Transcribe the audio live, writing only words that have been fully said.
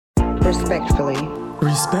Respectfully.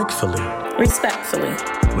 Respectfully. Respectfully.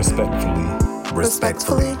 Respectfully.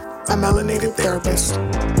 Respectfully, a melanated therapist.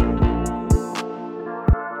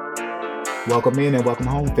 Welcome in and welcome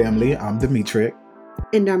home, family. I'm Demetric.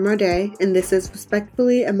 And I'm Rode, and this is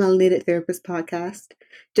Respectfully, a Melanated Therapist podcast.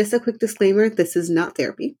 Just a quick disclaimer, this is not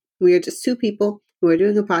therapy. We are just two people who are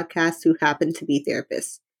doing a podcast who happen to be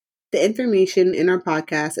therapists. The information in our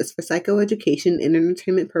podcast is for psychoeducation and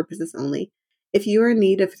entertainment purposes only. If you are in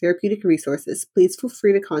need of therapeutic resources, please feel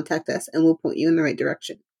free to contact us and we'll point you in the right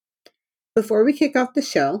direction. Before we kick off the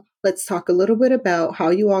show, let's talk a little bit about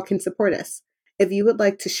how you all can support us. If you would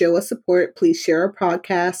like to show us support, please share our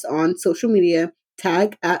podcast on social media,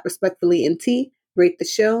 tag at RespectfullyNT, rate the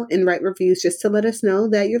show, and write reviews just to let us know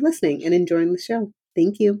that you're listening and enjoying the show.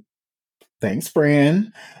 Thank you. Thanks,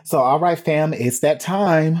 friend. So, all right, fam, it's that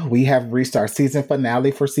time. We have reached our season finale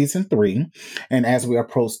for season 3. And as we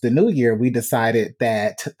approach the new year, we decided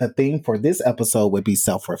that the theme for this episode would be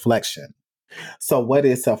self-reflection. So, what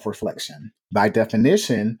is self-reflection? By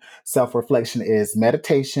definition, self-reflection is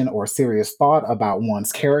meditation or serious thought about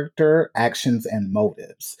one's character, actions, and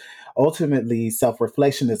motives. Ultimately,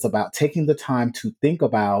 self-reflection is about taking the time to think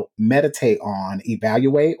about, meditate on,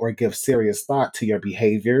 evaluate, or give serious thought to your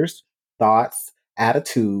behaviors, thoughts,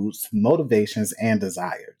 attitudes, motivations, and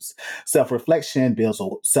desires. Self-reflection builds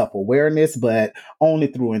self-awareness, but only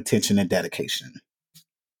through intention and dedication.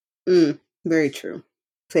 Very true.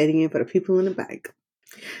 Fading in for the people in the back.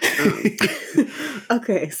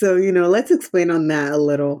 Okay, so, let's explain on that a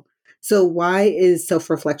little. So why is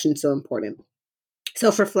self-reflection so important?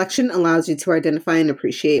 Self-reflection allows you to identify and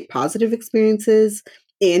appreciate positive experiences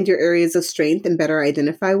and your areas of strength and better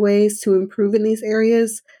identify ways to improve in these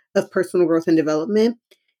areas of personal growth and development.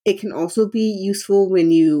 It can also be useful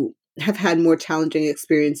when you have had more challenging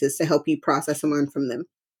experiences to help you process and learn from them.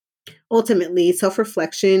 Ultimately,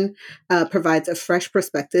 self-reflection provides a fresh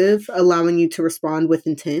perspective, allowing you to respond with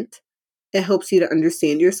intent. It helps you to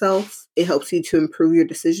understand yourself. It helps you to improve your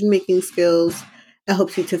decision-making skills. It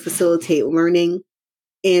helps you to facilitate learning,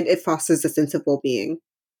 and it fosters a sense of well-being.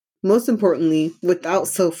 Most importantly, without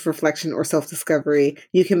self-reflection or self-discovery,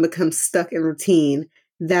 you can become stuck in routine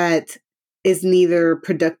that is neither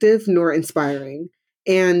productive nor inspiring.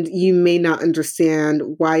 And you may not understand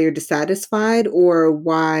why you're dissatisfied or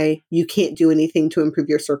why you can't do anything to improve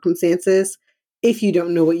your circumstances if you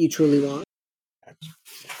don't know what you truly want.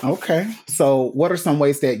 Okay, so what are some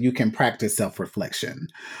ways that you can practice self-reflection?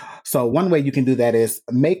 So one way you can do that is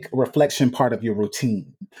make reflection part of your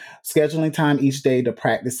routine. Scheduling time each day to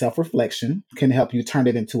practice self-reflection can help you turn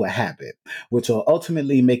it into a habit, which will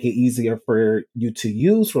ultimately make it easier for you to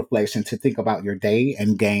use reflection to think about your day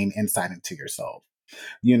and gain insight into yourself.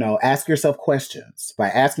 Ask yourself questions. By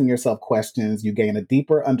asking yourself questions, you gain a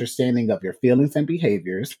deeper understanding of your feelings and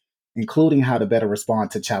behaviors, including how to better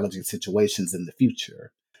respond to challenging situations in the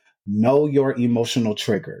future. Know your emotional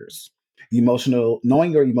triggers.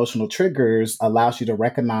 Knowing your emotional triggers allows you to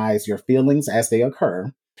recognize your feelings as they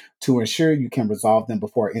occur to ensure you can resolve them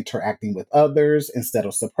before interacting with others instead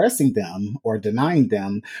of suppressing them or denying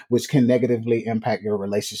them, which can negatively impact your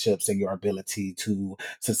relationships and your ability to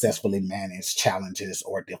successfully manage challenges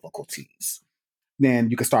or difficulties. Then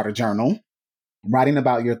you can start a journal. Writing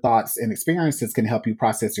about your thoughts and experiences can help you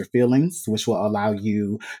process your feelings, which will allow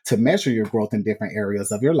you to measure your growth in different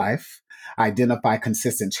areas of your life, identify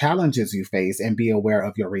consistent challenges you face, and be aware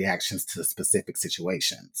of your reactions to specific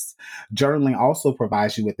situations. Journaling also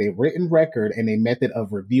provides you with a written record and a method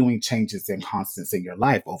of reviewing changes and constants in your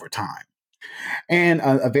life over time. And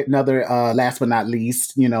another, last but not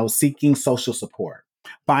least, seeking social support.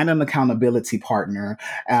 Find an accountability partner,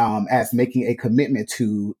 as making a commitment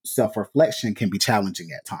to self-reflection can be challenging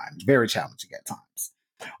at times, very challenging at times.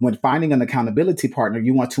 When finding an accountability partner,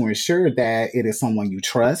 you want to ensure that it is someone you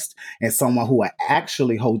trust and someone who will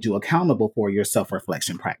actually hold you accountable for your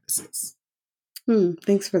self-reflection practices.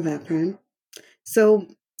 Thanks for that, friend. So,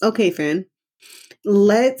 okay, friend,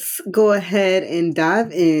 let's go ahead and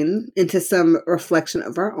dive into some reflection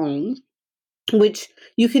of our own, which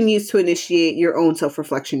you can use to initiate your own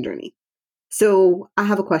self-reflection journey. So I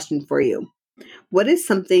have a question for you. What is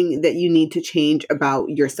something that you need to change about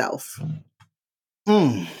yourself?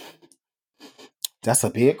 That's a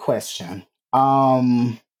big question.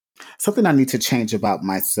 Something I need to change about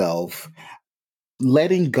myself.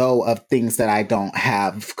 letting go of things that I don't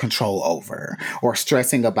have control over, or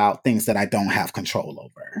stressing about things that I don't have control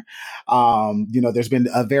over. There's been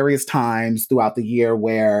various times throughout the year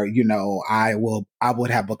where, I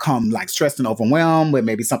would have become like stressed and overwhelmed with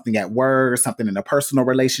maybe something at work, something in a personal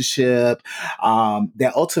relationship,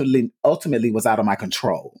 that ultimately was out of my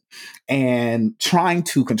control. And trying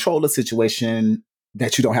to control the situation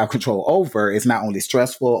that you don't have control over is not only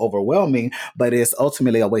stressful, overwhelming, but it's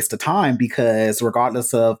ultimately a waste of time, because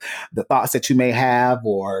regardless of the thoughts that you may have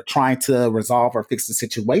or trying to resolve or fix the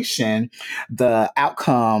situation, the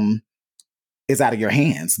outcome is out of your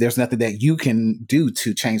hands. There's nothing that you can do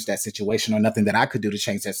to change that situation, or nothing that I could do to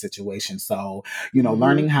change that situation. So,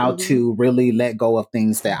 learning how to really let go of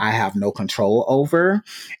things that I have no control over,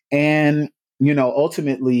 and,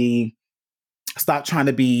 ultimately stop trying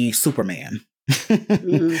to be Superman.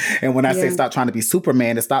 And when I say stop trying to be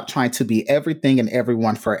Superman, it's stop trying to be everything and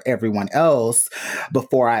everyone for everyone else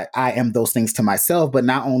before I am those things to myself, but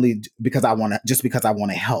not only because I want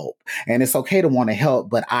to help. And it's okay to want to help,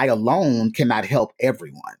 but I alone cannot help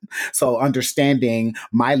everyone. So understanding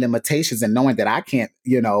my limitations and knowing that I can't,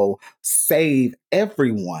 save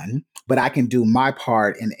everyone, but I can do my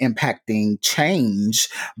part in impacting change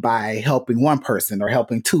by helping one person or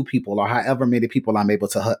helping two people or however many people I'm able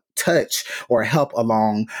to touch or help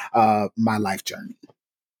along my life journey.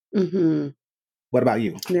 What about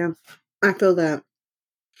you? Yeah, I feel that.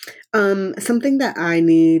 Something that I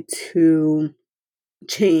need to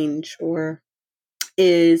change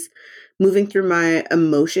is moving through my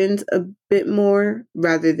emotions a bit more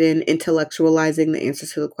rather than intellectualizing the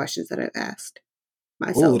answers to the questions that I've asked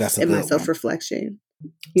myself. Ooh, that's a in good my one. self-reflection.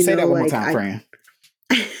 Say that one more time, friend.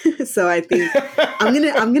 So I think I'm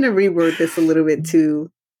gonna reword this a little bit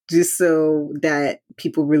too, just so that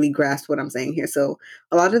people really grasp what I'm saying here. So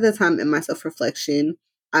a lot of the time in my self-reflection,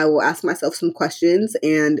 I will ask myself some questions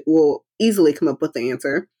and will easily come up with the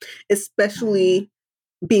answer, especially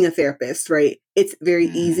being a therapist, right? It's very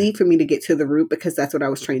easy for me to get to the root because that's what I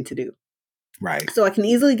was trained to do. Right. So I can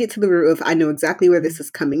easily get to the root of, I know exactly where this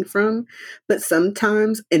is coming from, but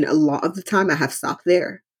sometimes, and a lot of the time, I have stopped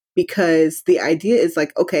there because the idea is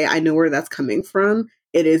like, okay, I know where that's coming from.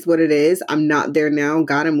 It is what it is. I'm not there now.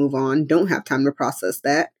 Gotta move on. Don't have time to process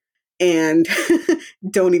that. And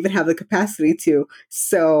don't even have the capacity to.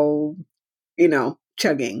 So,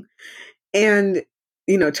 chugging. And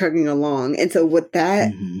chugging along. And so what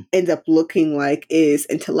that ends up looking like is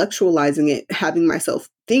intellectualizing it, having myself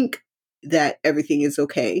think that everything is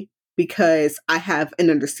okay because I have an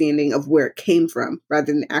understanding of where it came from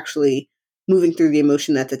rather than actually moving through the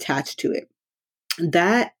emotion that's attached to it.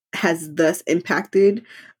 That has thus impacted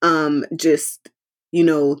just,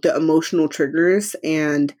 the emotional triggers,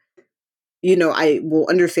 and I will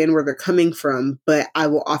understand where they're coming from, but I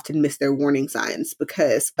will often miss their warning signs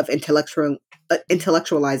because of intellectualizing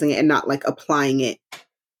it and not like applying it,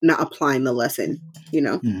 not applying the lesson,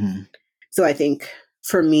 So I think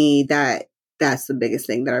for me that's the biggest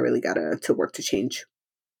thing that I really got to work to change.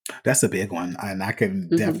 That's a big one. And I can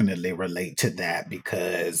definitely relate to that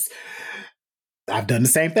because I've done the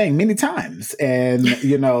same thing many times. And,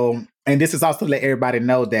 and this is also to let everybody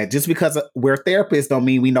know that just because we're therapists don't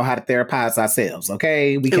mean we know how to therapize ourselves.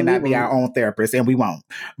 Okay. We cannot be our own therapist, and we won't.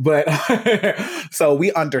 But so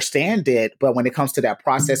we understand it. But when it comes to that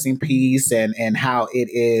processing piece and how it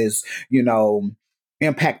is,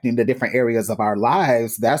 impacting the different areas of our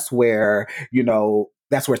lives, that's where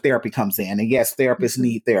therapy comes in. And yes, therapists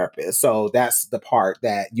need therapists. So that's the part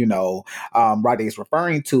that, Rade is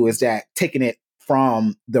referring to, is that taking it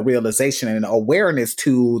from the realization and awareness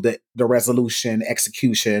to the resolution,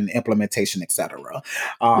 execution, implementation, etc.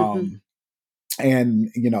 And,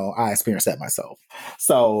 I experienced that myself.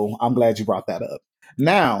 So I'm glad you brought that up.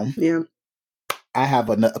 Now, I have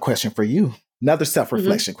a question for you. Another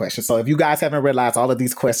self-reflection question. So if you guys haven't realized, all of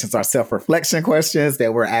these questions are self-reflection questions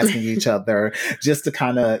that we're asking each other just to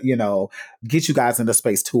kind of, get you guys in the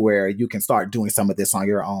space to where you can start doing some of this on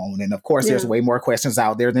your own. And of course, there's way more questions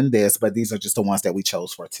out there than this, but these are just the ones that we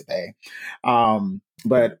chose for today.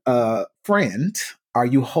 But friend, are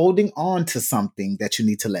you holding on to something that you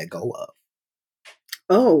need to let go of?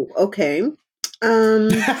 Oh, okay.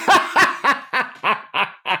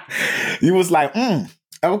 You was like,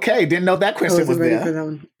 okay, didn't know that question was ready there. for that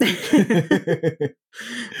one.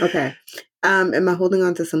 Okay. Am I holding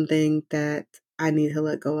on to something that I need to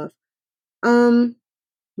let go of?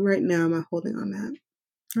 Right now, am I holding on that?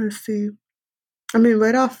 Let's see. I mean,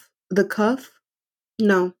 right off the cuff,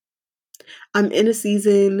 no. I'm in a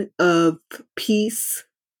season of peace,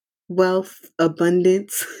 wealth,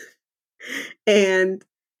 abundance, and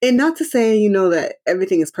not to say, that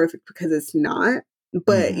everything is perfect, because it's not.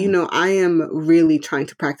 But, I am really trying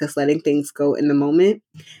to practice letting things go in the moment.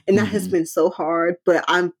 And that has been so hard, but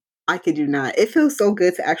I kid you not. It feels so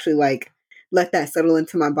good to actually like let that settle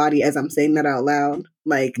into my body as I'm saying that out loud.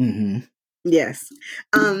 Like, yes.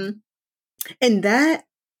 And that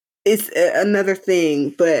is another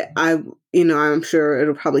thing, but I'm sure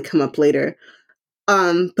it'll probably come up later.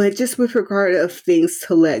 But just with regard of things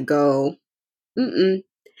to let go,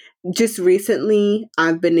 just recently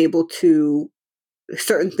I've been able to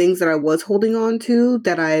certain things that I was holding on to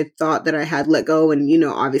that I thought that I had let go and,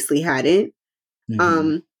 obviously hadn't.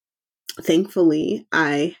 Thankfully,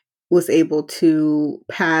 I was able to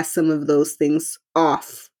pass some of those things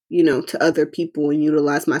off, to other people and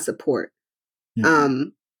utilize my support.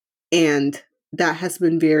 And that has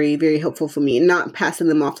been very, very helpful for me. Not passing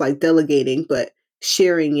them off like delegating, but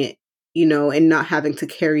sharing it, and not having to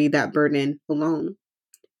carry that burden alone.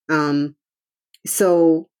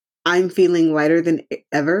 So I'm feeling lighter than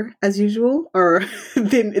ever as usual, or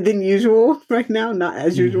than usual right now. Not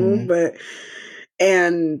as usual,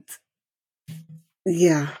 and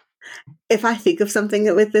yeah. If I think of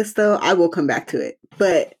something with this though, I will come back to it.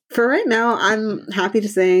 But for right now, I'm happy to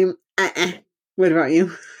say, What about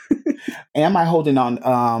you? Am I holding on?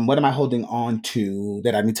 What am I holding on to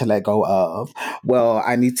that I need to let go of? Well,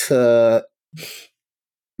 I need to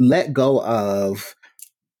let go of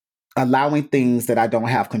allowing things that I don't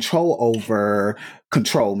have control over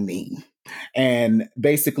control me. And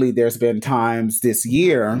basically, there's been times this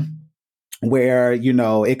year where,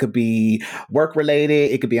 it could be work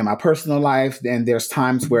related, it could be in my personal life. And there's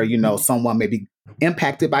times where, someone may be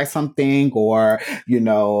impacted by something, or,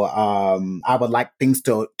 I would like things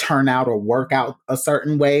to turn out or work out a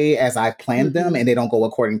certain way as I planned them, and they don't go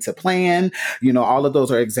according to plan. All of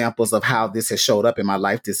those are examples of how this has showed up in my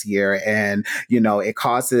life this year. And, it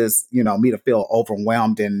causes, me to feel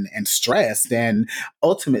overwhelmed and stressed. And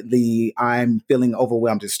ultimately, I'm feeling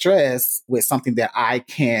overwhelmed and stressed with something that I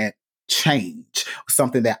can't change,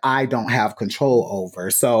 something that I don't have control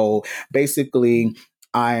over. So basically,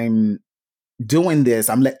 I'm doing this,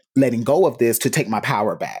 I'm letting go of this to take my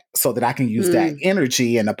power back so that I can use that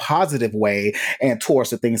energy in a positive way and towards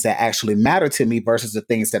the things that actually matter to me versus the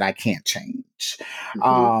things that I can't change.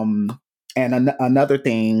 And another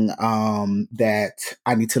thing that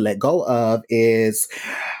I need to let go of is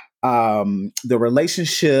the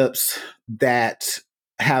relationships that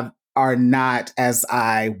are not as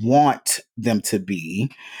I want them to be,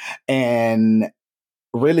 and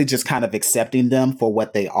really just kind of accepting them for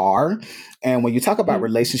what they are. And when you talk about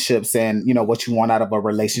relationships and, what you want out of a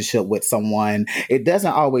relationship with someone, it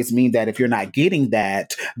doesn't always mean that if you're not getting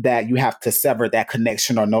that you have to sever that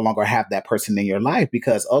connection or no longer have that person in your life.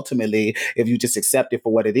 Because ultimately, if you just accept it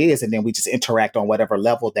for what it is, and then we just interact on whatever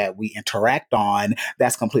level that we interact on,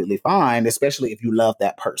 that's completely fine, especially if you love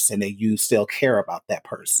that person and you still care about that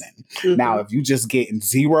person. Now, if you just getting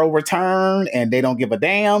zero return and they don't give a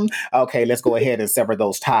damn, okay, let's go ahead and sever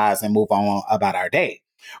those ties and move on about our day.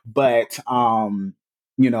 But,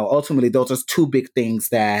 ultimately, those are two big things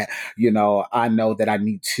that, I know that I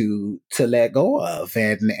need to let go of.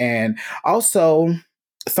 And also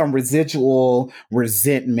some residual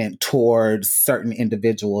resentment towards certain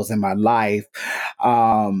individuals in my life,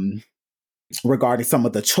 regarding some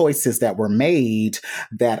of the choices that were made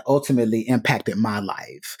that ultimately impacted my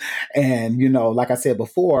life. And, like I said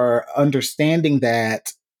before, understanding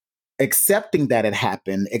that, accepting that it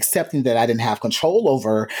happened, accepting that I didn't have control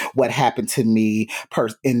over what happened to me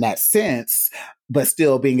in that sense, but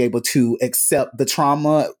still being able to accept the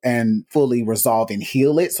trauma and fully resolve and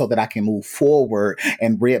heal it so that I can move forward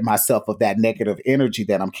and rid myself of that negative energy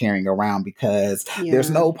that I'm carrying around, because there's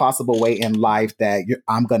no possible way in life that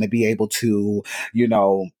I'm going to be able to,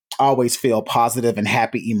 always feel positive and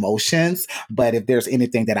happy emotions. But if there's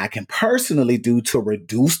anything that I can personally do to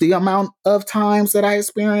reduce the amount of times that I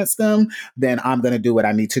experience them, then I'm going to do what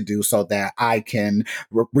I need to do so that I can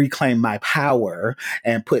reclaim my power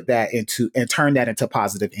and put that and turn that into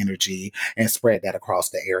positive energy and spread that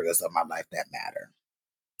across the areas of my life that matter.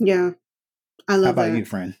 Yeah. I love that. How about you,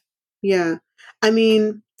 friend? Yeah. I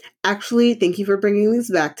mean, actually, thank you for bringing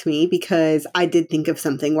this back to me, because I did think of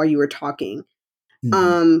something while you were talking.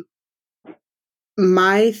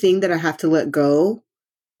 My thing that I have to let go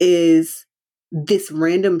is this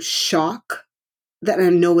random shock that I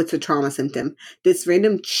know it's a trauma symptom. This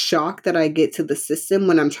random shock that I get to the system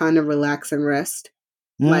when I'm trying to relax and rest.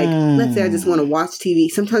 Like, let's say I just want to watch TV.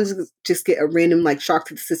 Sometimes I just get a random shock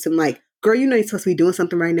to the system. Like, girl, you're supposed to be doing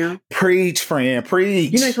something right now. Preach, friend,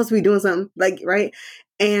 preach. You're supposed to be doing something, right?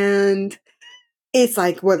 And it's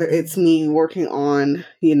whether it's me working on,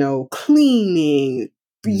 cleaning,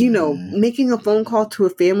 making a phone call to a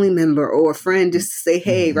family member or a friend just to say,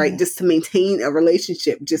 hey, right, just to maintain a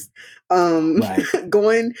relationship, just Right.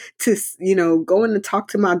 going to talk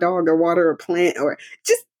to my dog or water a plant or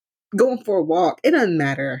just going for a walk. It doesn't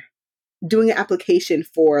matter. Doing an application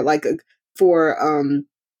for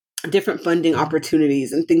different funding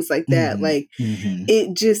opportunities and things like that. Like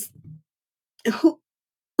it just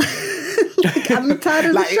like, I'm tired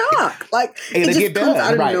of the shock. Like it just comes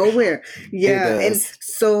out of nowhere. Yeah. And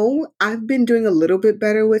so I've been doing a little bit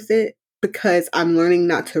better with it because I'm learning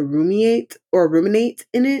not to ruminate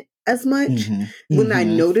in it as much. When I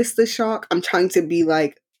notice the shock, I'm trying to be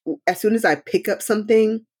like, as soon as I pick up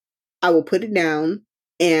something, I will put it down.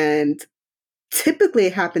 And typically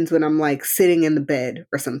it happens when I'm like sitting in the bed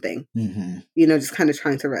or something, just kind of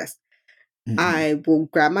trying to rest. I will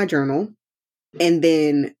grab my journal and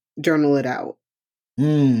then journal it out.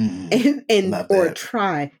 And or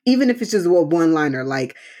try, even if it's just a one-liner,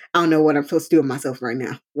 like, I don't know what I'm supposed to do with myself right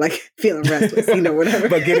now, like feeling restless, whatever.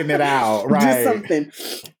 But getting it out, right? Do something,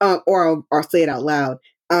 or I'll say it out loud,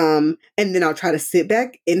 and then I'll try to sit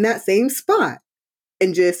back in that same spot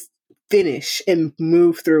and just finish and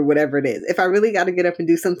move through whatever it is. If I really got to get up and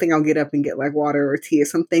do something, I'll get up and get like water or tea or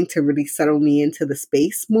something to really settle me into the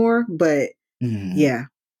space more. But yeah,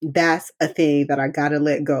 that's a thing that I gotta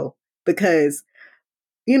let go because,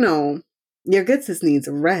 your good sis needs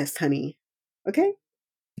rest, honey. Okay?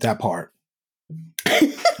 That part. Okay.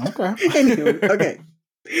 Anywho,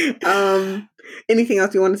 okay. Anything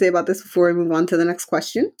else you want to say about this before we move on to the next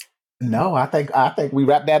question? No, I think we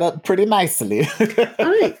wrapped that up pretty nicely. All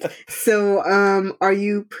right. So, are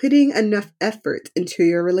you putting enough effort into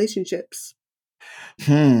your relationships?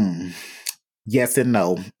 Yes and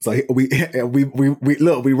no. So we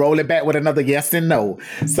look, we roll it back with another yes and no.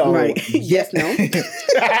 So right. Yes, no.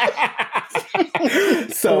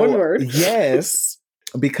 So one word. Yes,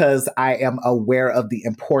 because I am aware of the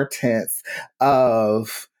importance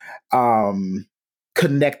of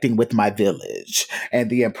connecting with my village and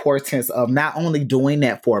the importance of not only doing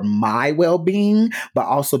that for my well-being, but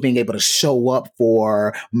also being able to show up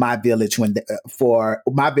for my village when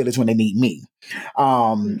they need me.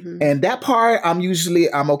 And that part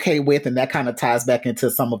I'm okay with, and that kind of ties back into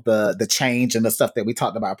some of the change and the stuff that we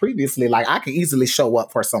talked about previously. Like, I can easily show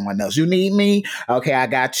up for someone else. You need me? Okay, I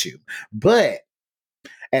got you. But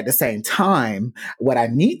at the same time, what I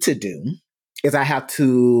need to do is I have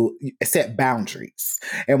to set boundaries.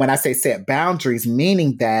 And when I say set boundaries,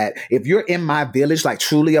 meaning that if you're in my village, like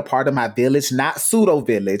truly a part of my village, not pseudo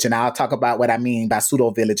village, and I'll talk about what I mean by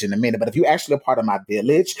pseudo village in a minute, but if you're actually a part of my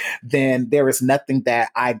village, then there is nothing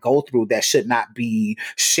that I go through that should not be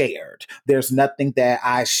shared. There's nothing that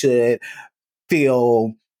I should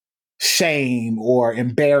feel shame or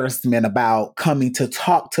embarrassment about coming to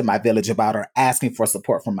talk to my village about or asking for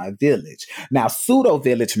support from my village. Now, pseudo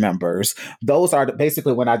village members, those are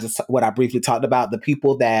basically what I briefly talked about, the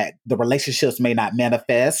people that the relationships may not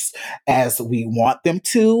manifest as we want them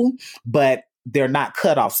to, but they're not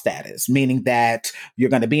cutoff status, meaning that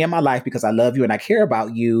you're going to be in my life because I love you and I care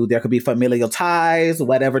about you. There could be familial ties,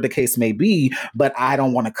 whatever the case may be, but I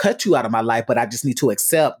don't want to cut you out of my life, but I just need to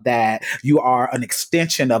accept that you are an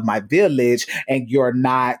extension of my village and you're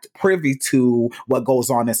not privy to what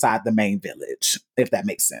goes on inside the main village, if that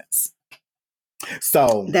makes sense.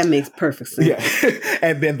 So that makes perfect sense. Yeah.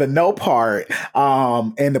 And then the no part,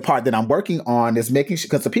 and the part that I'm working on is making sure,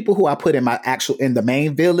 because the people who I put in in the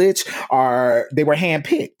main village they were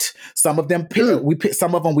handpicked. Some of them,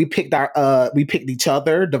 we picked each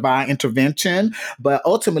other, divine intervention, but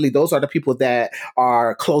ultimately those are the people that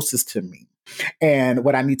are closest to me. And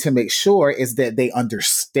what I need to make sure is that they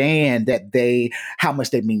understand how much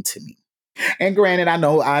they mean to me. And granted, I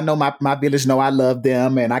know my village know I love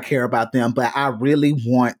them and I care about them, but I really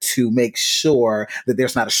want to make sure that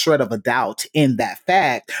there's not a shred of a doubt in that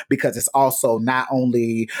fact, because it's also not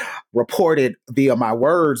only reported via my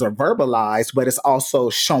words or verbalized, but it's also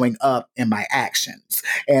showing up in my actions.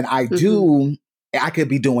 And I could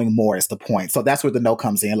be doing more is the point. So that's where the no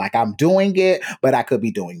comes in. Like, I'm doing it, but I could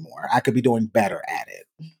be doing more. I could be doing better at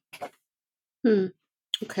it.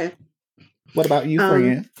 Okay. What about you,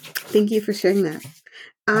 friend? Thank you for sharing that.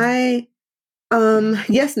 I,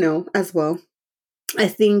 yes, no, as well. I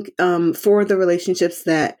think for the relationships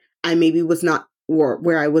that I maybe was not, or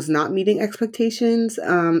where I was not meeting expectations,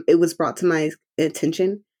 it was brought to my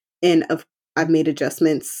attention, and I've made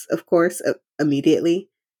adjustments, of course, immediately,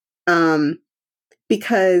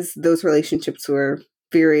 because those relationships are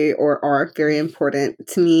very important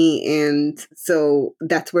to me, and so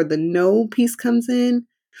that's where the no piece comes in.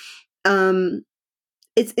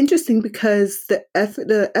 it's interesting because the effort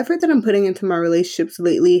that I'm putting into my relationships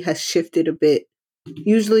lately has shifted a bit.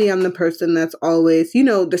 Usually I'm the person that's always,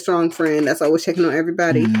 the strong friend that's always checking on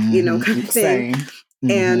everybody, kind of thing. Same.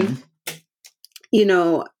 And, you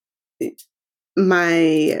know,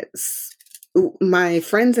 my my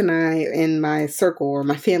friends and I and my circle or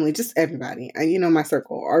my family, just everybody, my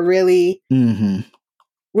circle are really,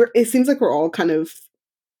 it seems like we're all kind of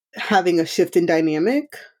having a shift in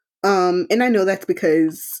dynamic. And I know that's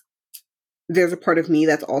because there's a part of me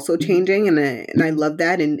that's also changing, and I love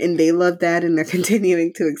that, and they love that, and they're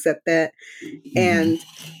continuing to accept that.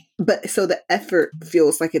 But so the effort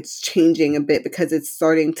feels like it's changing a bit because it's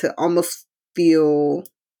starting to almost feel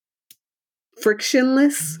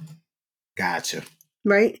frictionless. Gotcha.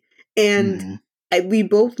 Right? And we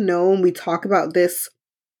both know, and we talk about this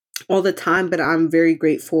all the time, but I'm very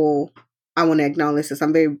grateful. I want to acknowledge this.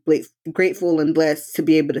 I'm very grateful and blessed to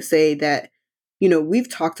be able to say that, we've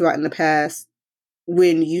talked about in the past,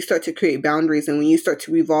 when you start to create boundaries and when you start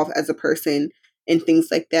to evolve as a person and things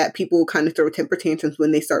like that, people kind of throw temper tantrums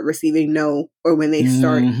when they start receiving no, or when they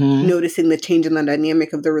start noticing the change in the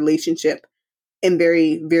dynamic of the relationship. And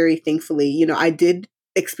very, very thankfully, I did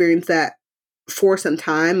experience that for some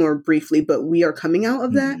time or briefly, but we are coming out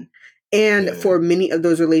of that. And for many of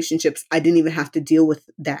those relationships, I didn't even have to deal with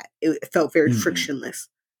that. It felt very frictionless.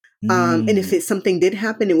 And if something did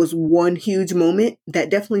happen, it was one huge moment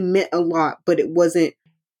that definitely meant a lot, but it wasn't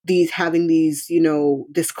having these,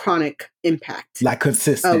 this chronic impact. Like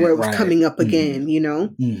consistent. Where it was coming up again,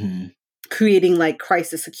 creating like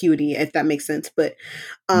crisis acuity, if that makes sense. But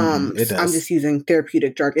I'm just using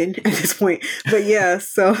therapeutic jargon at this point. But yeah,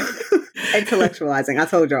 so intellectualizing, I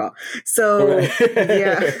told y'all. So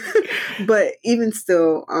yeah, but even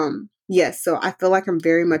still, yes, so I feel like I'm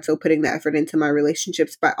very much so putting the effort into my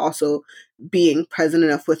relationships, but also being present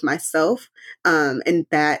enough with myself. And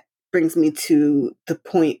that brings me to the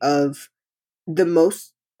point of the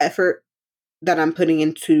most effort that I'm putting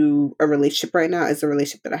into a relationship right now is the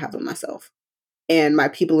relationship that I have with myself. And my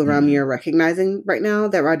people around me are recognizing right now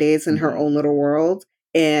that Rade is in her own little world,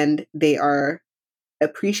 and they are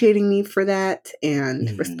appreciating me for that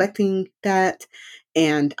and respecting that.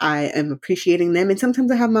 And I am appreciating them. And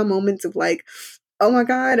sometimes I have my moments of like, oh my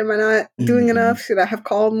God, am I not doing enough? Should I have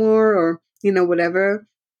called more, or, whatever?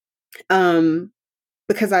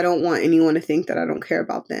 Because I don't want anyone to think that I don't care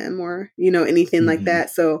about them or, anything like that.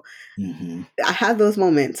 So I have those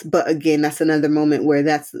moments. But again, that's another moment where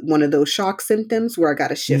that's one of those shock symptoms where I got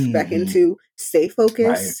to shift back into stay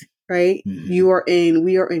focused, right? We are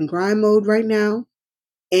in grind mode right now.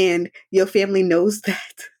 And your family knows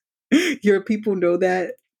that. Your people know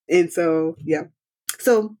that. And so, yeah.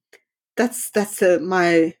 So that's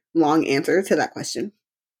my long answer to that question.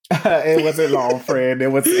 It wasn't long, friend.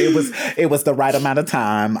 It was the right amount of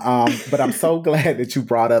time. But I'm so glad that you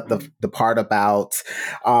brought up the part about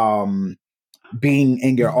being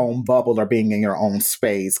in your own bubble or being in your own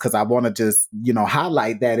space, because I want to just,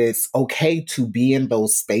 highlight that it's okay to be in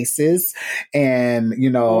those spaces. And,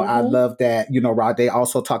 I love that, Rade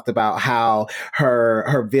also talked about how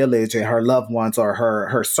her village and her loved ones or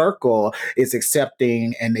her circle is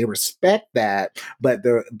accepting and they respect that. But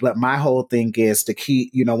my whole thing is the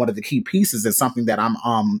key, one of the key pieces is something that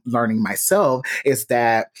I'm learning myself, is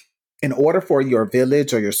that in order for your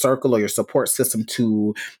village or your circle or your support system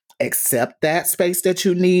to accept that space that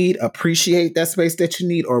you need, appreciate that space that you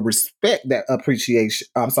need, or respect that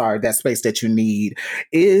that space that you need,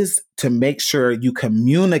 is to make sure you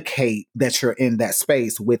communicate that you're in that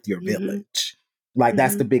space with your village. Like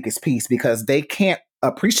that's the biggest piece, because they can't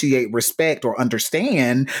appreciate, respect, or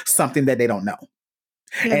understand something that they don't know.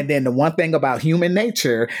 Yeah. And then the one thing about human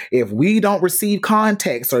nature, if we don't receive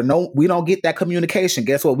context or we don't get that communication,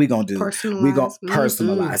 guess what we're going to do? We're going to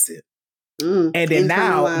personalize it. And then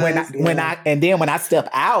now when I step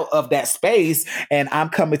out of that space and I'm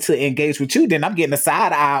coming to engage with you, then I'm getting a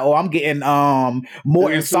side eye, or I'm getting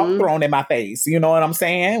more insult thrown in my face. You know what I'm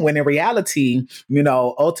saying? When in reality,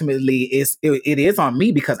 ultimately it is on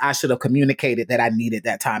me, because I should have communicated that I needed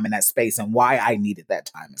that time and that space and why I needed that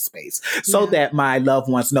time and space, so that my loved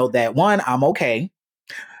ones know that, one, I'm okay.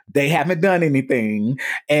 They haven't done anything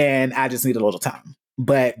and I just need a little time.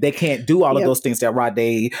 But they can't do all of those things that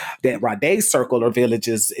Rade's circle or village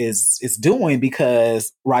is doing,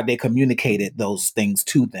 because Rade communicated those things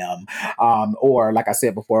to them. Or like I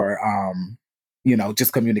said before,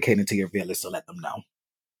 just communicating to your village to let them know.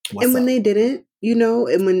 And when they didn't,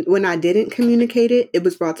 and when I didn't communicate it, it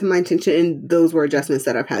was brought to my attention, and those were adjustments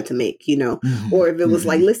that I've had to make, or if it was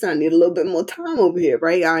like, listen, I need a little bit more time over here,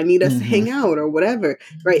 right? Or I need us to hang out or whatever,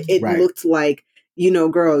 right? It looked like,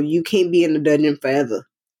 girl, you can't be in the dungeon forever.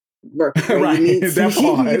 Right, You need that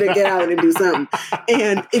part. to get out and do something.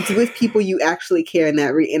 And it's with people you actually care and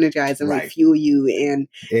that re-energize and Right. refuel you and,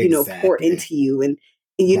 pour Exactly. into you and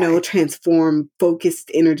Right. transform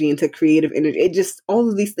focused energy into creative energy. It just, all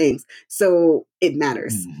of these things. So it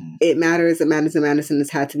matters. Mhm. It matters. And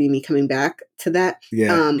it's had to be me coming back to that.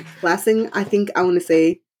 Yeah. Last thing I think I want to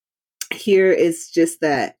say here is just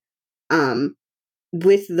that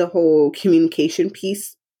with the whole communication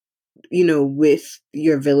piece, with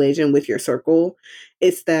your village and with your circle,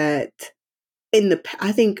 it's that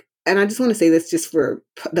I think, and I just want to say this just for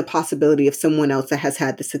the possibility of someone else that has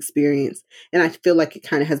had this experience. And I feel like it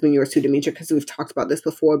kind of has been yours too, Demetria, because we've talked about this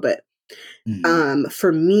before. But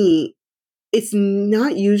for me, it's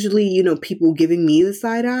not usually, people giving me the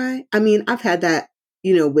side eye. I mean, I've had that,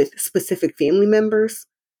 with specific family members.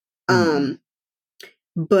 But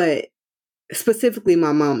specifically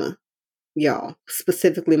my mama, y'all,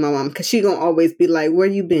 specifically my mom, because she gonna always be like, "Where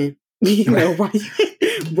you been? Why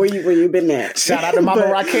where you been at?" Shout out to Mama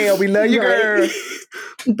Raquel, we love you, girl.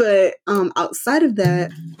 But outside of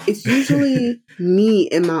that, it's usually me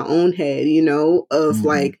in my own head, of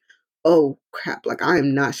like, oh crap, like I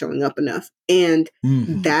am not showing up enough, and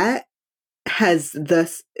that has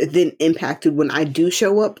thus then impacted when I do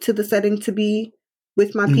show up to the setting to be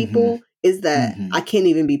with my people. Is that I can't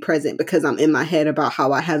even be present because I'm in my head about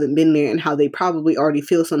how I haven't been there and how they probably already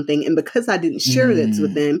feel something. And because I didn't share this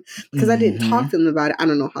with them, because I didn't talk to them about it, I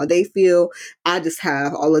don't know how they feel. I just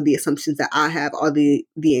have all of the assumptions that I have, all the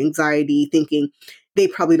anxiety, thinking they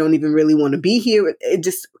probably don't even really want to be here. It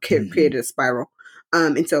just created a spiral.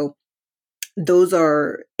 And so those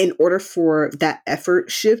are, in order for that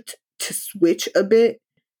effort shift to switch a bit,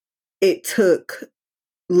 it took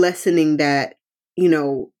lessening that,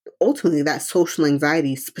 ultimately that social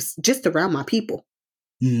anxiety just around my people,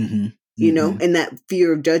 and that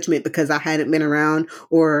fear of judgment because I hadn't been around,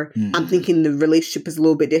 or I'm thinking the relationship is a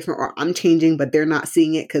little bit different, or I'm changing, but they're not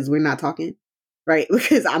seeing it because we're not talking, right?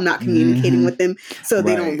 Because I'm not communicating with them. So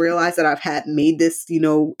they don't realize that I've made this,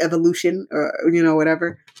 evolution or,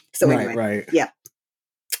 whatever. So anyway, yeah.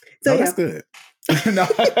 So that's good. No.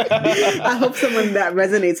 I hope someone that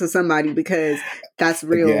resonates with somebody, because that's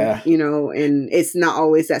real, and it's not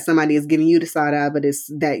always that somebody is giving you the side eye, but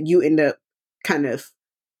it's that you end up kind of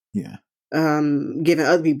giving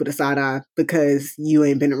other people the side eye because you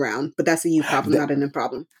ain't been around. But that's a you problem, not a them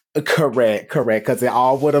problem. Correct. Because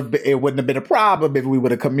it wouldn't have been a problem if we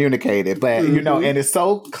would have communicated. But and it's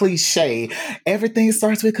so cliche. Everything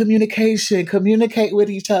starts with communication. Communicate with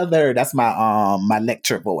each other. That's my my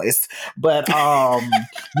lecture voice. But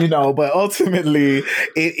but ultimately,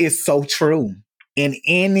 it is so true. In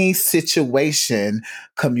any situation,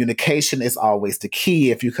 communication is always the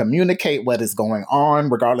key. If you communicate what is going on,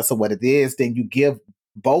 regardless of what it is, then you give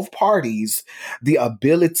both parties the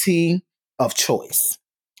ability of choice.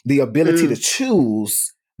 The ability to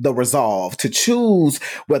choose the resolve, to choose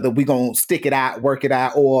whether we're going to stick it out, work it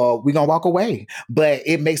out, or we're going to walk away. But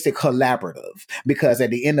it makes it collaborative, because at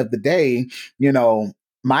the end of the day,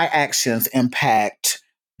 my actions impact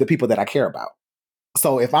the people that I care about.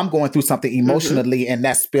 So if I'm going through something emotionally and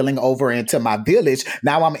that's spilling over into my village,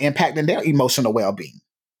 now I'm impacting their emotional well-being.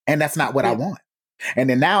 And that's not what I want. And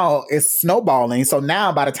then now it's snowballing. So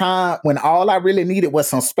now by the time when all I really needed was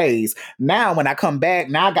some space, now when I come back,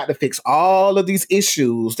 now I got to fix all of these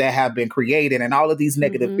issues that have been created and all of these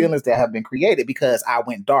negative feelings that have been created because I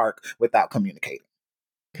went dark without communicating.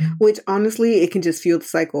 Which honestly, it can just fuel the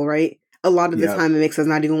cycle, right? A lot of the time it makes us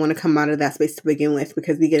not even want to come out of that space to begin with,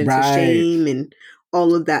 because we get into shame and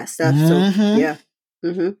all of that stuff. So yeah,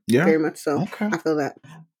 very much so. Okay. I feel that.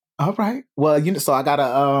 All right. Well, so I got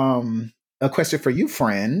a question for you,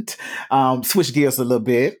 friend. Switch gears a little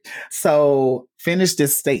bit. So finish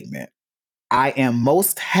this statement. I am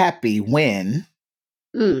most happy when.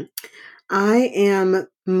 I am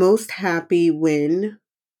most happy when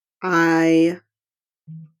I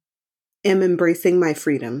am embracing my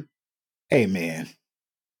freedom. Amen.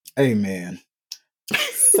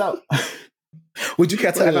 So, would you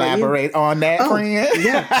care to elaborate on that, friend?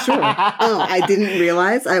 Yeah, sure. I didn't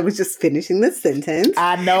realize I was just finishing the sentence.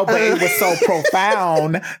 I know, but it was so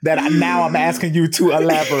profound that now I'm asking you to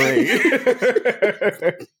elaborate.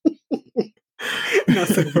 Not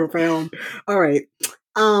so profound. All right.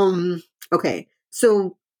 Okay.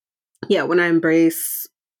 So, yeah, when I embrace,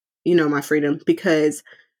 my freedom, because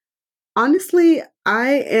honestly,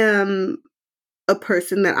 I am a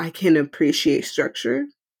person that I can appreciate structure.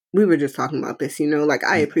 We were just talking about this,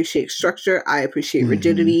 I appreciate structure. I appreciate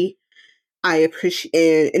rigidity. I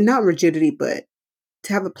appreciate, and not rigidity, but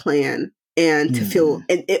to have a plan and to feel,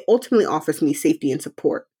 and it ultimately offers me safety and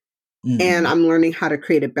support. And I'm learning how to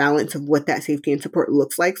create a balance of what that safety and support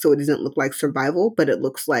looks like. So it doesn't look like survival, but it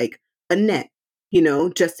looks like a net,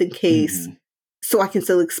 just in case, so I can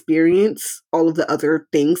still experience all of the other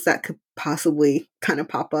things that could possibly kind of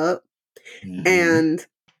pop up. And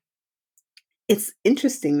it's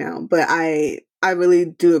interesting now, but I really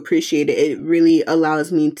do appreciate it. It really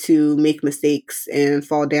allows me to make mistakes and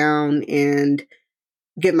fall down and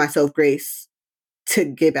give myself grace to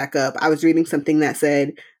get back up. I was reading something that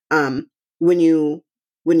said, when you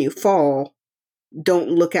fall, don't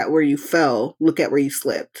look at where you fell, look at where you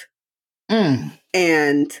slipped.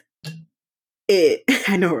 And it,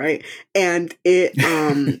 I know, right? And it,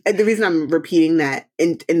 and the reason I'm repeating that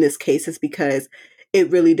in this case is because it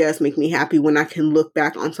really does make me happy when I can look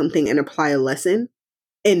back on something and apply a lesson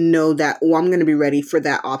and know that, I'm going to be ready for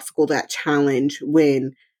that obstacle, that challenge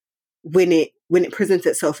when it presents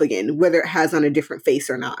itself again, whether it has on a different face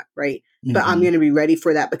or not, right? But I'm going to be ready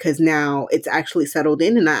for that because now it's actually settled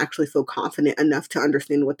in and I actually feel confident enough to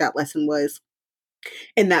understand what that lesson was.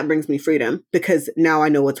 And that brings me freedom because now I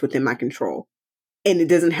know what's within my control. And it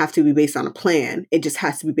doesn't have to be based on a plan. It just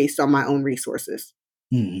has to be based on my own resources.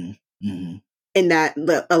 And that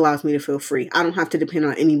allows me to feel free. I don't have to depend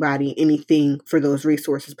on anybody, anything for those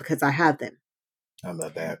resources because I have them. I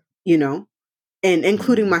love that. And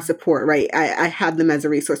including my support, right? I have them as a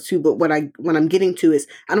resource too. But what I'm getting to is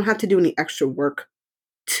I don't have to do any extra work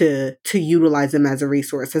to utilize them as a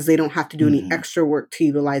resource, as they don't have to do any extra work to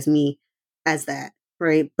utilize me as that,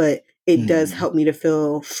 right? But it does help me to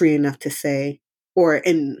feel free enough to say,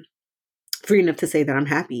 free enough to say that I'm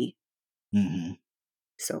happy.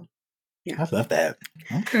 So, yeah, I love that.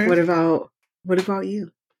 Okay. What about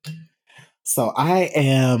you? So I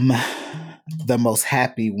am the most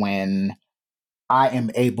happy when I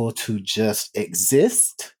am able to just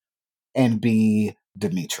exist and be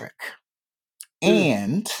Demetric.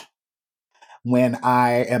 And when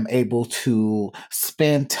I am able to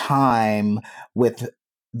spend time with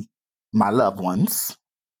my loved ones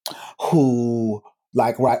who,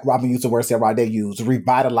 like Robin used the word that Rade used,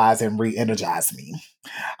 revitalize and re-energize me.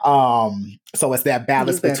 So it's that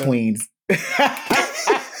balance between...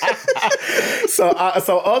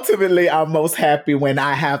 So ultimately, I'm most happy when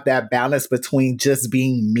I have that balance between just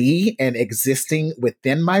being me and existing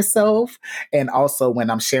within myself, and also when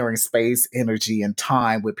I'm sharing space, energy, and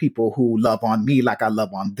time with people who love on me like I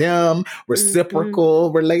love on them,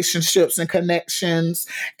 reciprocal relationships and connections,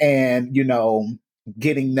 and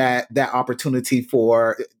getting that opportunity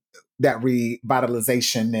for that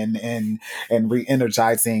revitalization and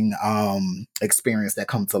re-energizing experience that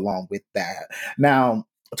comes along with that. Now,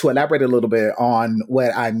 to elaborate a little bit on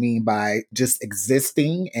what I mean by just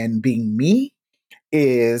existing and being me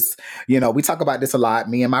is, we talk about this a lot.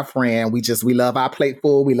 Me and my friend, we love our plate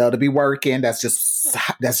full. We love to be working. That's just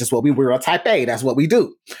what we're a type A. That's what we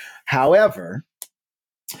do. However,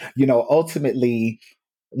 ultimately,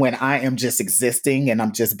 when I am just existing and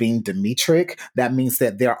I'm just being Demetric, that means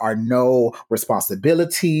that there are no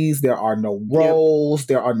responsibilities, there are no roles,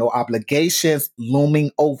 there are no obligations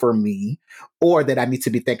looming over me, or that I need to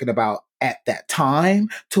be thinking about at that time,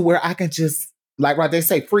 to where I can just, like they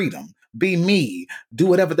say, freedom, be me, do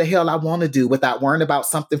whatever the hell I want to do without worrying about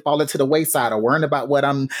something falling to the wayside or worrying about what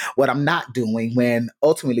I'm not doing, when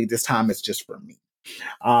ultimately this time is just for me.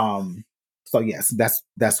 So yes,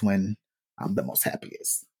 that's when I'm the most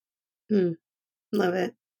happiest. Love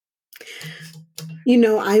it.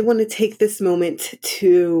 I want to take this moment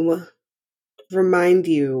to remind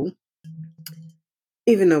you,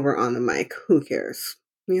 even though we're on the mic, who cares?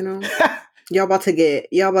 Y'all about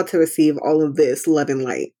to receive all of this love and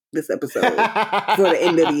light this episode for the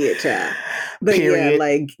end of the year, child. But period.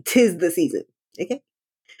 Yeah, tis the season. Okay.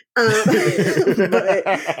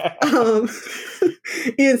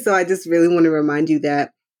 So I just really want to remind you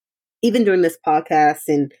that even during this podcast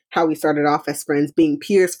and how we started off as friends, being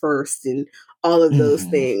peers first and all of those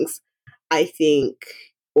things, I think,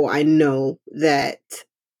 or I know that,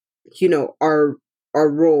 our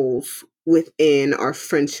roles within our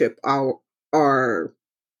friendship are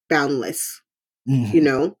boundless,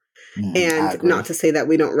 and not to say that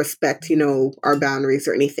we don't respect, our boundaries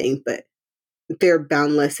or anything, but they're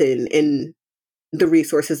boundless in the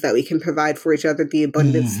resources that we can provide for each other, the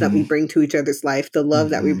abundance that we bring to each other's life, the love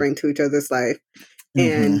that we bring to each other's life.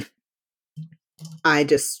 And I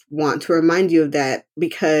just want to remind you of that,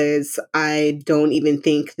 because I don't even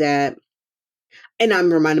think that, and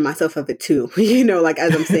I'm reminding myself of it too,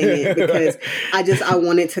 as I'm saying it, because I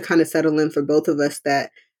wanted to kind of settle in for both of us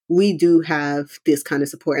that we do have this kind of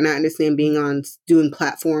support. And I understand doing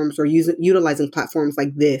platforms or utilizing platforms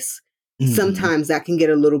like this sometimes that can get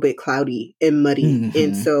a little bit cloudy and muddy.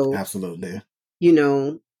 And so, Absolutely.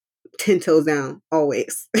 10 toes down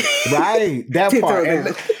always. Right. That 10 part. toes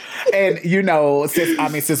down.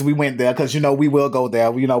 And since we went there, because we will go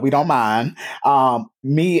there, we don't mind.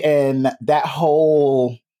 Me and that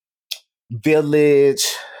whole village,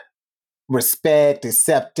 respect,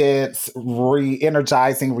 acceptance,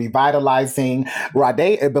 re-energizing, revitalizing.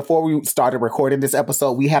 Rade, before we started recording this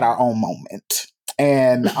episode, we had our own moment.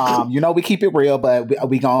 And, we keep it real, but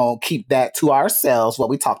we going to keep that to ourselves, what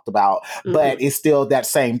we talked about. Mm-hmm. But it's still that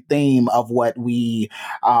same theme of what we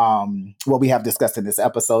have discussed in this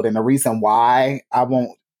episode. And the reason why I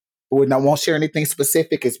won't share anything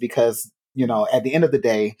specific is because, at the end of the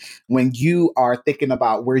day, when you are thinking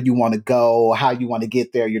about where you want to go, how you want to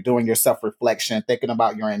get there, you're doing your self-reflection, thinking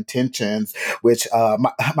about your intentions, which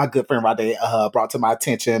my good friend Rade brought to my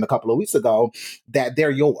attention a couple of weeks ago, that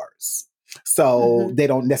they're yours. So they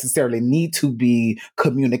don't necessarily need to be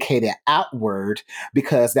communicated outward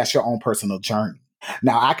because that's your own personal journey.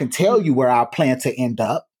 Now, I can tell you where I plan to end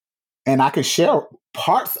up, and I can share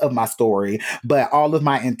parts of my story, but all of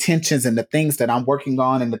my intentions and the things that I'm working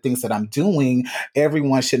on and the things that I'm doing,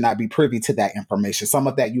 everyone should not be privy to that information. Some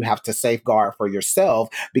of that you have to safeguard for yourself,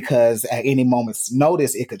 because at any moment's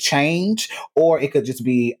notice, it could change, or it could just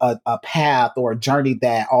be a path or a journey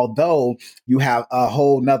that, although you have a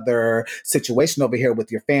whole nother situation over here with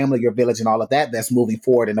your family, your village, and all of that, that's moving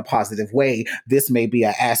forward in a positive way, this may be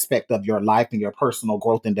an aspect of your life and your personal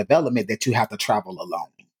growth and development that you have to travel alone.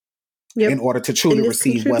 Yep. In order to truly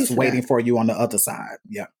receive what's waiting for you on the other side.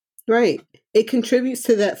 Yeah. Right. It contributes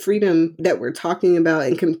to that freedom that we're talking about,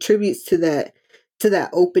 and contributes to that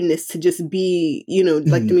openness to just be,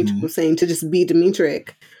 like Dimitri was saying, to just be Dimitri.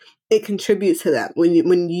 It contributes to that.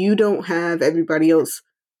 When you don't have everybody else,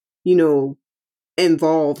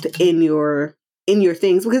 involved in your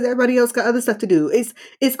things, because everybody else got other stuff to do.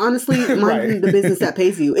 It's honestly minding the business that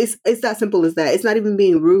pays you. It's that simple as that. It's not even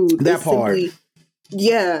being rude. That part. Simply,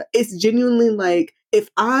 yeah, it's genuinely like, if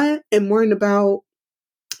I am worrying about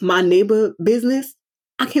my neighbor business,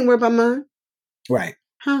 I can't worry about mine. Right.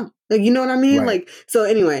 How? Like, you know what I mean? Right. Like, so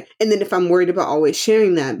anyway, and then if I'm worried about always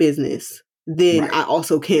sharing that business, then I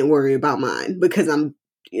also can't worry about mine, because I'm,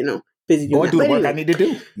 busy doing that. Do the work I need to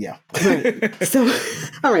do. Yeah. Right. So,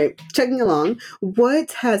 all right, checking along.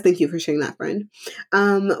 Thank you for sharing that, friend.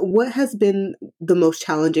 What has been the most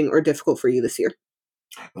challenging or difficult for you this year?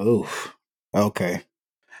 Oof. Okay.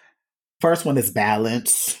 First one is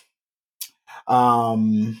balance.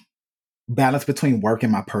 Balance between work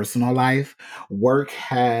and my personal life. Work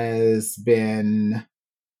has been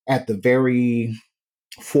at the very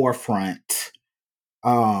forefront.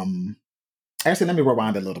 Actually, let me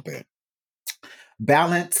rewind a little bit.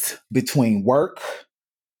 Balance between work,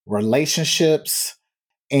 relationships,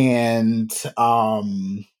 and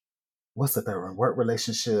what's the third one? Work,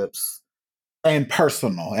 relationships, and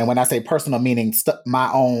personal. And when I say personal, meaning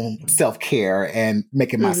my own self-care and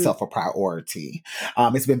making myself a priority.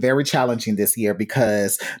 It's been very challenging this year,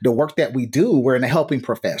 because the work that we do, we're in a helping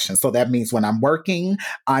profession. So that means when I'm working,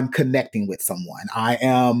 I'm connecting with someone. I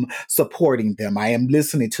am supporting them. I am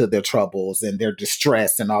listening to their troubles and their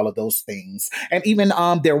distress and all of those things. And even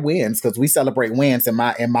their wins, because we celebrate wins in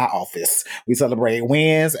my office. We celebrate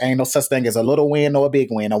wins. Ain't no such thing as a little win or a big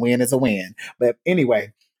win. A win is a win. But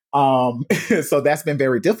anyway, so that's been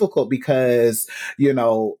very difficult, because,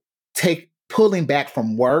 pulling back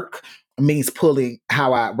from work means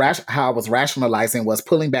how I was rationalizing was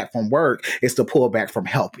pulling back from work is to pull back from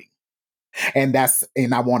helping. And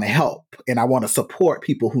I want to help and I want to support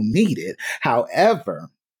people who need it. However,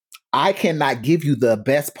 I cannot give you the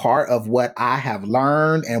best part of what I have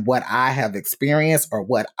learned and what I have experienced or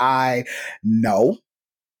what I know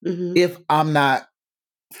if I'm not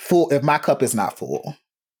full, if my cup is not full.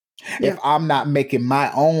 Yeah. If I'm not making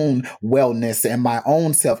my own wellness and my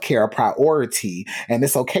own self-care a priority, and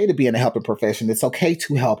it's okay to be in a helping profession, it's okay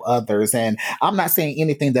to help others. And I'm not saying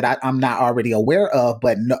anything that I'm not already aware of,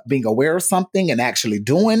 but being aware of something and actually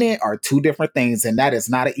doing it are two different things. And that is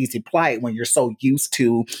not an easy plight when you're so used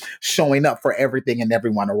to showing up for everything and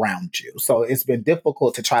everyone around you. So it's been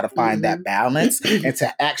difficult to try to find that balance and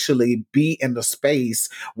to actually be in the space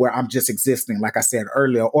where I'm just existing, like I said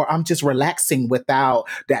earlier, or I'm just relaxing without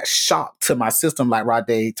that shock to my system, like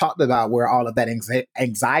Rade talked about, where all of that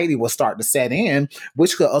anxiety will start to set in,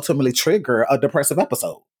 which could ultimately trigger a depressive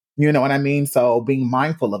episode. You know what I mean? So being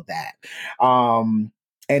mindful of that. And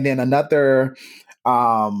then another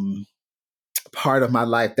part of my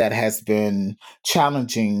life that has been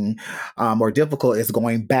challenging or difficult is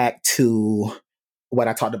going back to what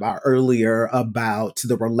I talked about earlier about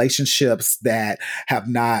the relationships that have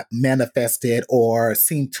not manifested or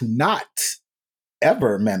seem to not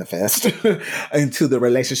ever manifest into the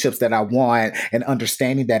relationships that I want, and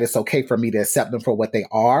understanding that it's okay for me to accept them for what they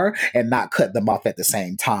are and not cut them off at the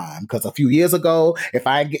same time. Because a few years ago,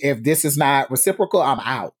 if this is not reciprocal, I'm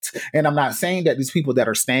out. And I'm not saying that these people that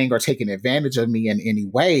are staying are taking advantage of me in any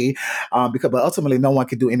way, but ultimately no one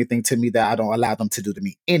can do anything to me that I don't allow them to do to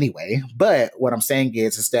me anyway. But what I'm saying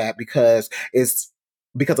is that because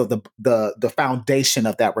of the foundation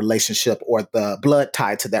of that relationship, or the blood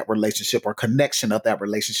tie to that relationship, or connection of that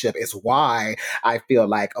relationship, is why I feel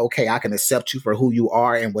like, okay, I can accept you for who you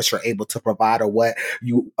are and what you're able to provide, or what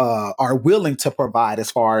you are willing to provide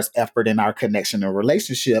as far as effort in our connection and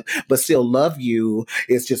relationship, but still love you.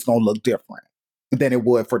 It's just going to look different than it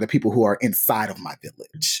would for the people who are inside of my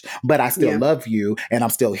village. But I still love you, and I'm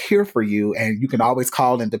still here for you, and you can always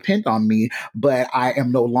call and depend on me, but I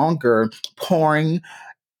am no longer pouring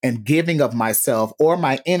and giving of myself or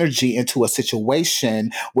my energy into a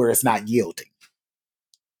situation where it's not yielding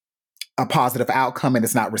a positive outcome and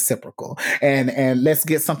it's not reciprocal. And let's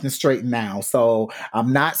get something straight now. So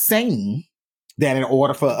I'm not saying that in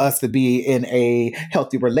order for us to be in a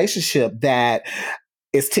healthy relationship that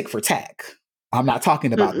is tick for tack. I'm not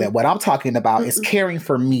talking about that. What I'm talking about is caring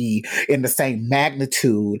for me in the same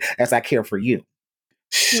magnitude as I care for you.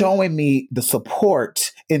 Showing me the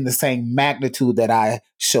support in the same magnitude that I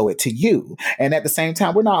show it to you. And at the same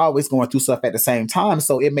time, we're not always going through stuff at the same time.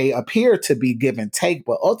 So it may appear to be give and take,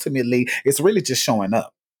 but ultimately it's really just showing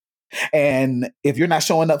up. And if you're not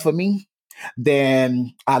showing up for me,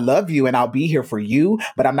 then I love you and I'll be here for you,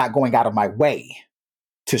 but I'm not going out of my way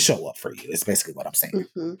to show up for you. It's basically what I'm saying.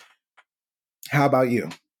 How about you?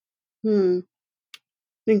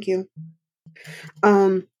 Thank you.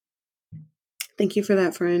 Thank you for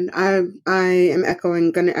that, friend. I am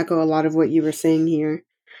going to echo a lot of what you were saying here.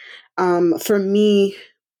 For me,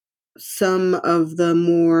 some of the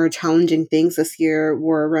more challenging things this year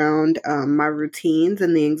were around my routines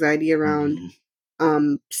and the anxiety around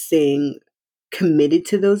staying committed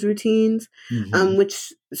to those routines,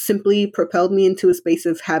 which simply propelled me into a space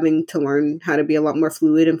of having to learn how to be a lot more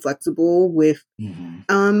fluid and flexible with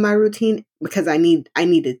my routine, because I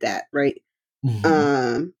needed that, right?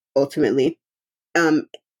 Ultimately.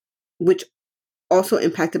 Which also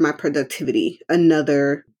impacted my productivity.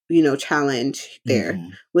 Another, challenge there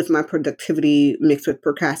with my productivity mixed with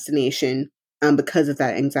procrastination, because of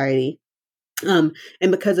that anxiety. And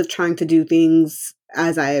because of trying to do things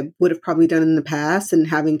as I would have probably done in the past, and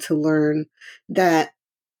having to learn that,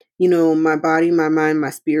 my body, my mind, my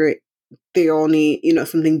spirit, they all need,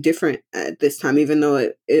 something different at this time, even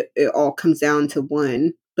though it all comes down to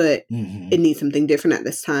one, but it needs something different at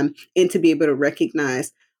this time. And to be able to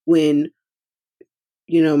recognize when,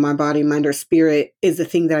 my body, mind, or spirit is the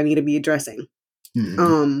thing that I need to be addressing.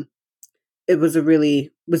 It was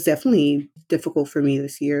definitely difficult for me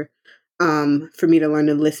this year, for me to learn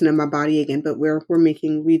to listen to my body again, but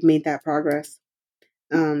we've made that progress.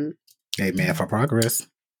 Amen for progress.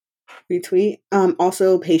 Retweet.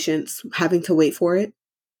 Also patience, having to wait for it,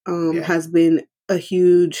 has been a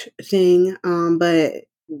huge thing. But,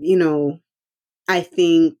 I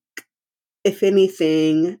think if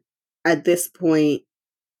anything, at this point,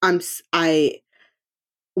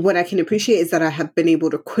 what I can appreciate is that I have been able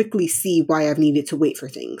to quickly see why I've needed to wait for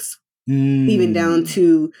things. Even down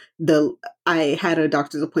to I had a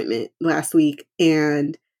doctor's appointment last week,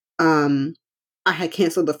 and I had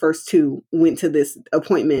canceled the first two, went to this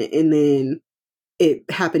appointment, and then it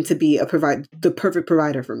happened to be the perfect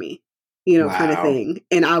provider for me, kind of thing.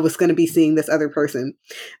 And I was going to be seeing this other person.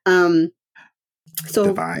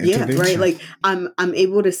 So right. Like I'm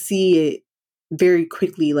able to see it very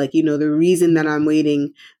quickly, like, the reason that I'm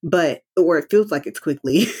waiting, or it feels like it's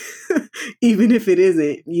quickly, even if it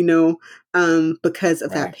isn't, because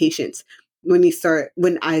of that patience. When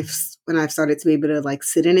I've started to be able to like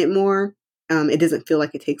sit in it more, it doesn't feel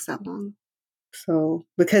like it takes that long. So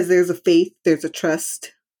because there's a faith, there's a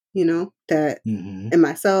trust, that in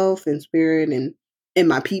myself and spirit and in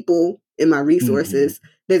my people, in my resources,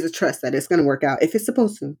 there's a trust that it's going to work out if it's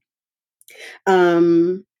supposed to.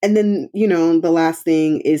 And then, the last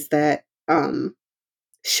thing is that,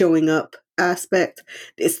 showing up aspect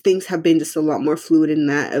is things have been just a lot more fluid in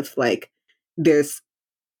that of like, there's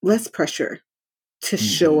less pressure to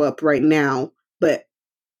show up right now, but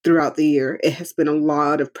throughout the year, it has been a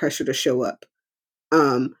lot of pressure to show up.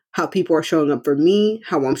 How people are showing up for me,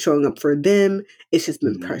 how I'm showing up for them. It's just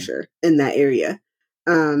been pressure in that area.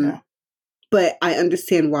 But I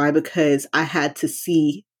understand why, because I had to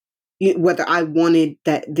see, whether I wanted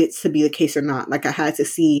this to be the case or not. Like I had to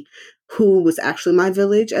see who was actually my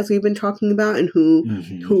village, as we've been talking about, and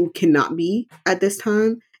who cannot be at this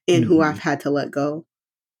time, and who I've had to let go.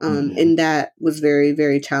 And that was very,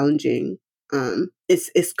 very challenging.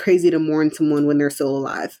 It's crazy to mourn someone when they're still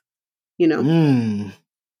alive, you know?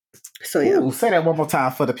 So yeah. Ooh, say that one more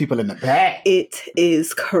time for the people in the back. It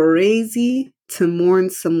is crazy to mourn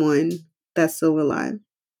someone that's still alive.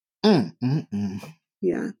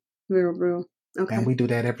 Yeah. Real. Okay. And we do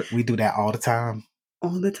that all the time.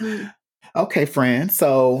 All the time. Okay, friend.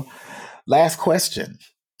 So last question.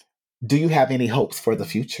 Do you have any hopes for the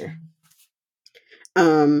future?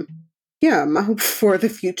 Yeah, my hope for the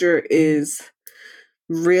future is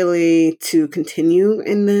really to continue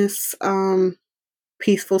in this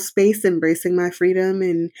peaceful space, embracing my freedom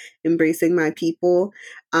and embracing my people.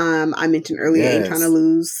 I mentioned earlier, I ain't trying to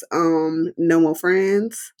lose no more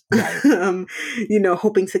friends. Right.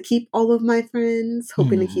 Hoping to keep all of my friends,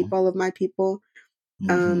 hoping to keep all of my people.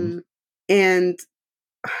 And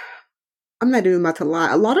I'm not even about to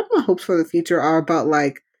lie. A lot of my hopes for the future are about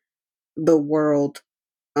like the world.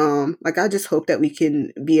 Like I just hope that we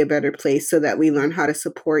can be a better place so that we learn how to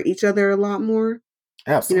support each other a lot more.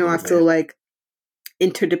 Absolutely. I feel like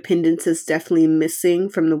interdependence is definitely missing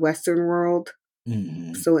from the Western world.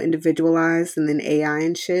 So individualized, and then AI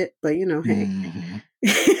and shit. But hey.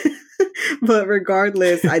 But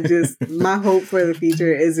regardless, my hope for the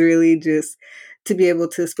future is really just to be able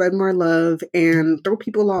to spread more love and throw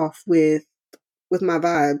people off with my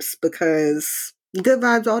vibes, because good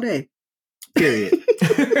vibes all day. Period.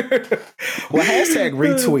 Well, hashtag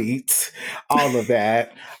retweet, all of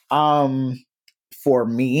that. For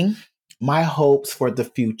me, my hopes for the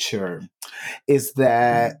future is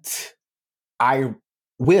that I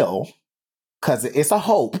will, because it's a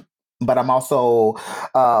hope, but I'm also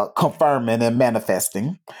confirming and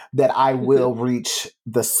manifesting that I will reach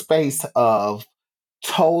the space of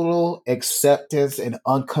total acceptance and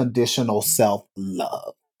unconditional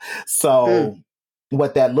self-love. So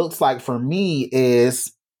what that looks like for me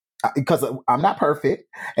is, because I'm not perfect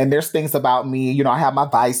and there's things about me, I have my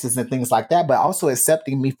vices and things like that, but also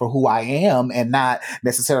accepting me for who I am and not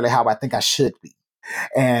necessarily how I think I should be.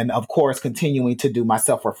 And of course, continuing to do my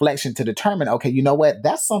self-reflection to determine, okay, you know what?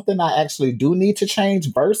 That's something I actually do need to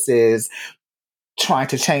change versus trying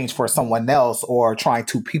to change for someone else or trying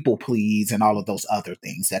to people please and all of those other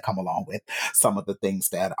things that come along with some of the things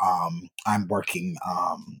that I'm working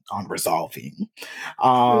on resolving.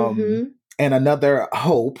 And another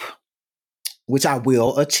hope, which I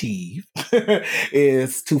will achieve,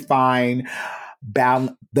 is to find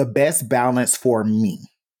the best balance for me.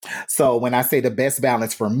 So when I say the best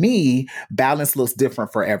balance for me, balance looks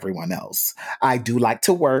different for everyone else. I do like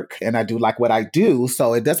to work and I do like what I do.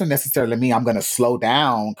 So it doesn't necessarily mean I'm going to slow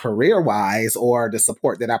down career-wise or the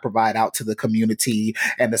support that I provide out to the community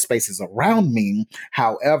and the spaces around me.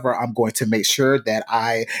 However, I'm going to make sure that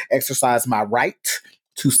I exercise my right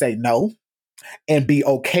to say no and be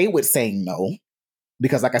okay with saying no.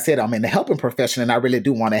 Because like I said, I'm in the helping profession and I really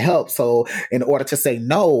do want to help. So in order to say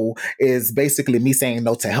no is basically me saying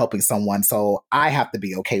no to helping someone. So I have to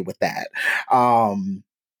be okay with that,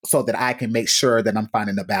 so that I can make sure that I'm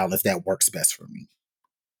finding a balance that works best for me,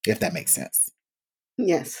 if that makes sense.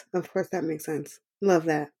 Yes, of course that makes sense. Love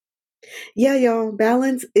that. Yeah, y'all,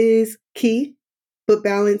 balance is key, but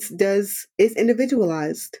balance is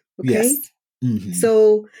individualized. Okay? Yes.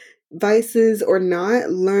 So vices or not,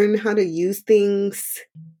 learn how to use things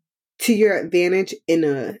to your advantage in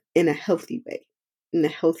a healthy way, in a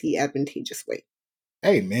healthy, advantageous way.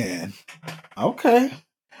 Amen. Okay.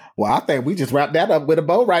 Well, I think we just wrapped that up with a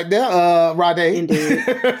bow right there, Rade.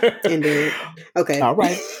 Indeed. Okay. All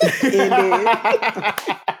right.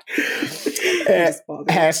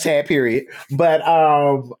 Hashtag period. But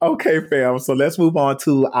okay, fam. So let's move on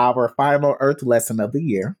to our final Earth lesson of the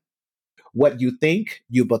year. What you think,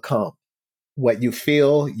 you become. What you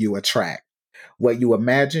feel, you attract. What you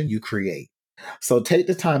imagine, you create. So take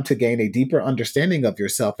the time to gain a deeper understanding of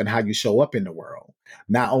yourself and how you show up in the world,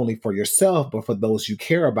 not only for yourself, but for those you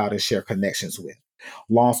care about and share connections with.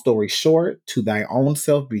 Long story short, to thy own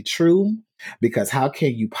self be true, because how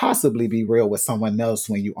can you possibly be real with someone else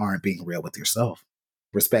when you aren't being real with yourself?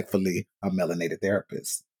 Respectfully, a melanated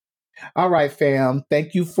therapist. All right, fam.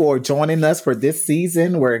 Thank you for joining us for this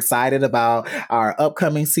season. We're excited about our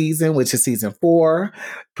upcoming season, which is season 4.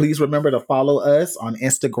 Please remember to follow us on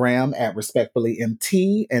Instagram at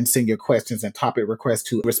respectfullymt and send your questions and topic requests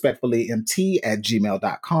to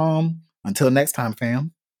respectfullymt@gmail.com. Until next time,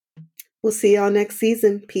 fam. We'll see y'all next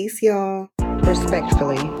season. Peace, y'all.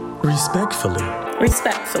 Respectfully. Respectfully.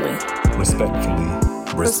 Respectfully. Respectfully.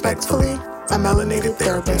 Respectfully, a melanated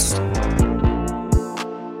therapist.